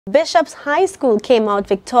Bishop's High School came out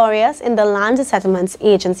victorious in the Land Settlements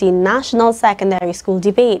Agency National Secondary School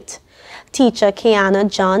debate. Teacher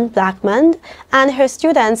Kyana John-Blackman and her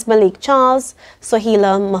students Melique Charles,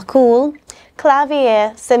 Soheila Makoul,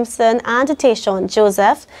 Klavier, Simpson and Tayshaun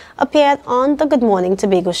Joseph appeared on the Good Morning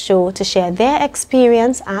Tobago Show to share their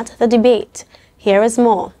experience at the debate. Here is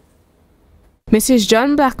more. Mrs.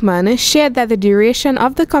 John-Blackman shared that the duration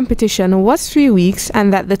of the competition was 3 weeks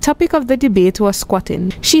and that the topic of the debate was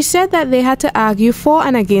squatting. She said that they had to argue for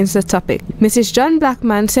and against the topic. Mrs.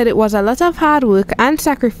 John-Blackman said it was a lot of hard work and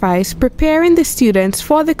sacrifice preparing the students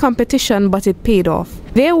for the competition, but it paid off.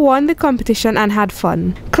 They won the competition and had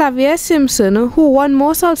fun. Klavier Simpson, who won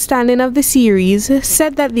Most Outstanding of the series,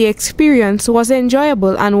 said that the experience was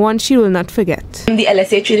enjoyable and one she will not forget. The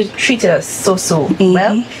LSA treated us so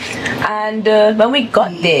well, and when we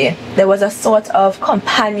got there was a sort of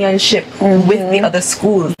companionship with the other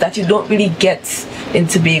schools that you don't really get in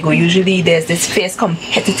Tobago. Usually there's this fierce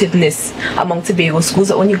competitiveness among Tobago schools,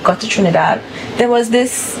 but when you got to Trinidad there was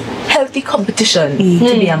this healthy competition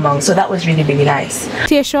to be among, so that was really nice.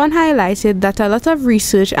 Tayshaun highlighted that a lot of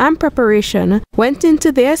research and preparation went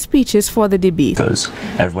into their speeches for the debate. Because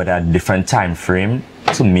everybody had a different time frame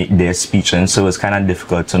to make their speech, and so it's kind of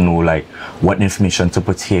difficult to know like what information to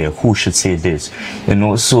put here, who should say this, you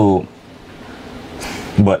know. So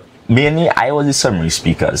but mainly I was the summary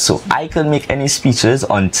speaker, so I could make any speeches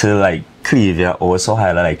until like Klavier or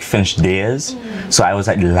Soheila like finished theirs. So I was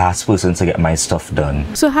like the last person to get my stuff done.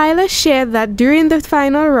 Soheila shared that during the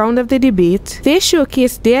final round of the debate, they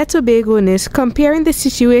showcased their Tobago-ness, comparing the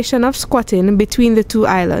situation of squatting between the two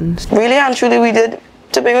islands. Really and truly,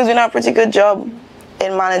 Tobago's doing a pretty good job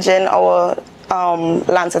in managing our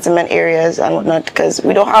land settlement areas and whatnot, because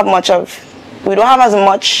we don't have as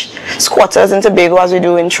much squatters in Tobago as we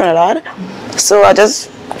do in Trinidad. So I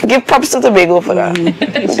just give props to Tobago for that.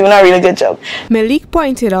 Doing a really good job. Melique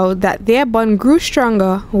pointed out that their bond grew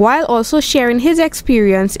stronger while also sharing his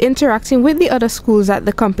experience interacting with the other schools at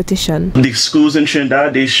the competition. The schools in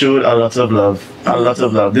Trinidad, they showed a lot of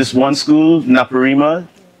love. This one school, Naparima,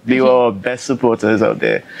 they were our best supporters out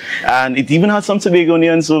there. And it even had some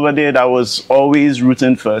Tobagonians over there that was always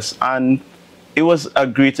rooting for us. And it was a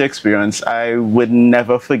great experience. I would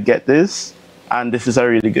never forget this. And this is a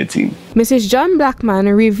really good team. Mrs. John-Blackman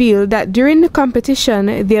revealed that during the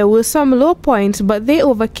competition, there were some low points, but they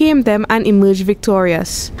overcame them and emerged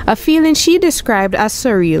victorious. A feeling she described as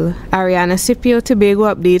surreal. Ariana Scipio,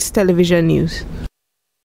 Tobago Updates Television News.